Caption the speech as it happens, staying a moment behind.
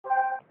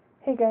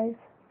Hey guys,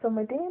 so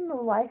my day in the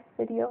life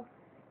video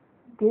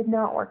did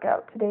not work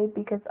out today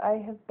because I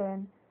have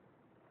been,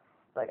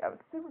 I was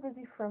super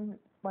busy from,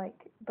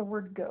 the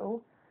word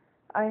go.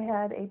 I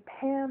had a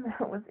pan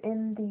that was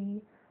in the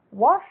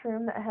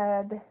washroom that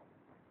had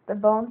the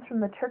bones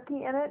from the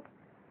turkey in it,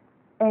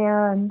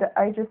 and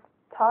I just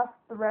tossed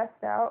the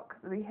rest out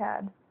because we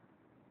had,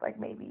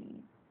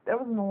 there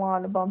wasn't a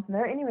lot of bones in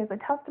there. Anyways, I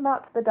tossed them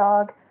out to the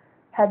dog,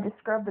 had to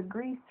scrub the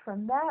grease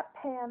from that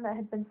pan that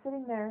had been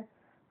sitting there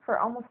for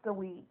almost a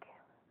week.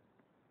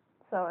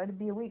 So it'd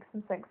be a week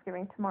since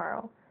Thanksgiving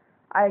tomorrow.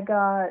 I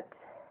got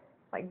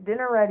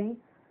dinner ready.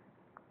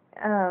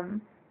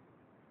 Um,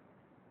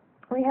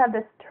 we had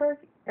this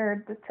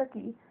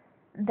turkey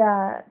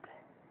that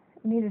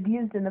needed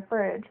used in the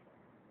fridge.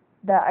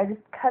 That I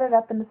just cut it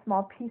up into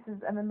small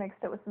pieces and then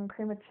mixed it with some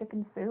cream of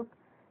chicken soup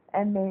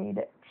and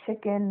made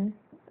chicken,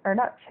 or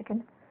not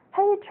chicken.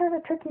 How do you turn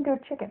a turkey into a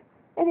chicken?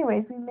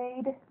 Anyways, we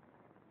made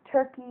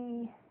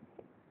turkey.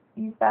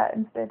 Use that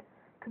instead,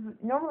 because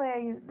normally I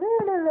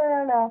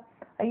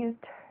use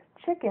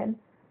chicken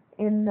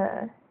in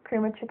the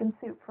cream of chicken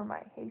soup for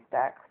my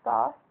haystack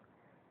sauce,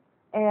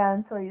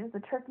 and so I used the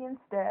turkey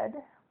instead.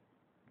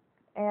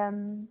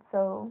 And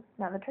so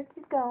now the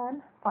turkey's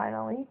gone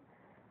finally.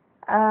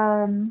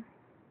 I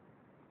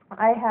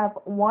have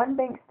one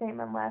bank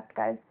statement left,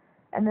 guys,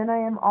 and then I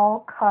am all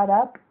caught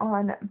up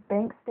on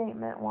bank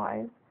statement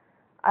wise.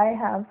 I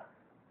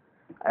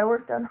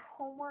worked on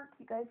homework,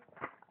 you guys.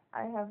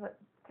 I have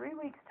 3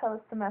 weeks till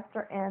the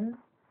semester ends,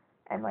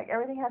 and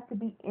everything has to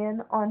be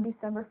in on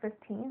December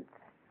 15th.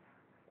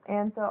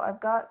 And so I've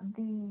got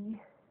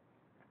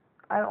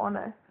I don't want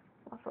to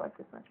show like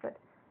this much, but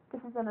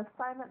this is an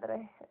assignment that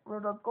I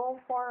wrote a goal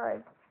for. I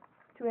have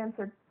to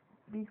answer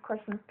these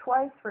questions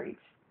twice for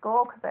each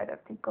goal because I'd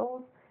have 2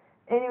 goals.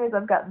 Anyways,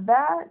 I've got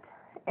that,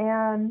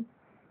 and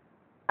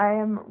I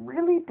am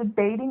really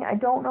debating. I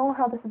don't know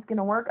how this is going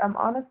to work. I'm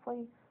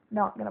honestly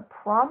not going to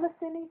promise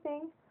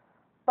anything,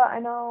 but I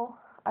know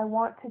I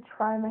want to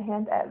try my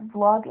hand at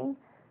vlogging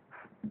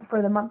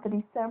for the month of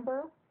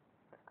December.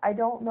 I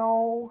don't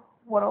know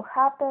what'll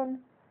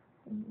happen,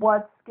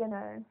 what's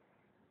gonna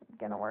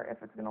work,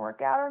 if it's gonna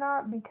work out or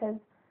not, because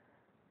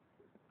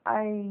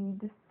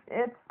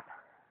it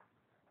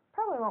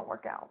probably won't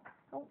work out.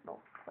 Don't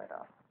quite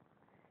off.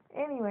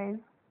 Anyways,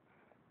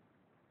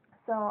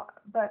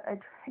 but I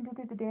tried to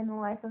do the day in the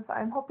life of.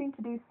 I'm hoping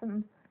to do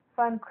some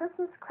fun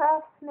Christmas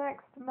crafts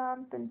next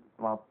month,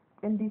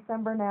 in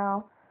December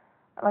now.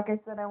 Like I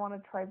said, I want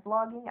to try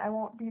vlogging. I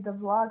won't do the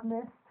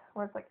Vlogmas,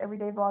 where it's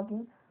everyday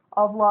vlogging.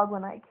 I'll vlog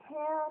when I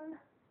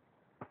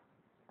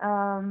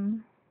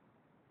can.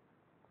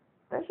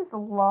 There's just a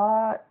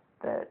lot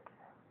that,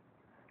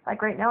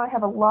 right now I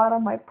have a lot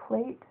on my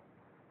plate,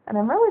 and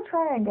I'm really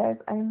trying,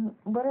 guys. I'm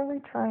literally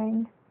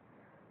trying.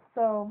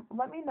 So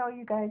let me know,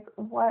 you guys,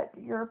 what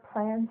your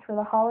plans for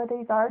the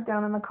holidays are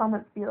down in the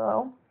comments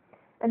below.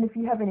 And if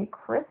you have any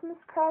Christmas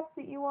crafts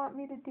that you want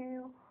me to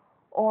do,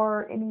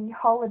 or any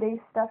holiday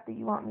stuff that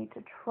you want me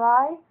to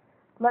try,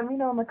 let me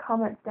know in the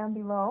comments down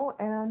below,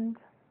 and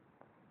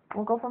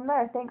we'll go from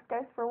there. Thanks,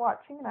 guys, for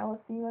watching, and I will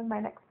see you in my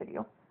next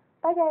video.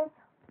 Bye, guys.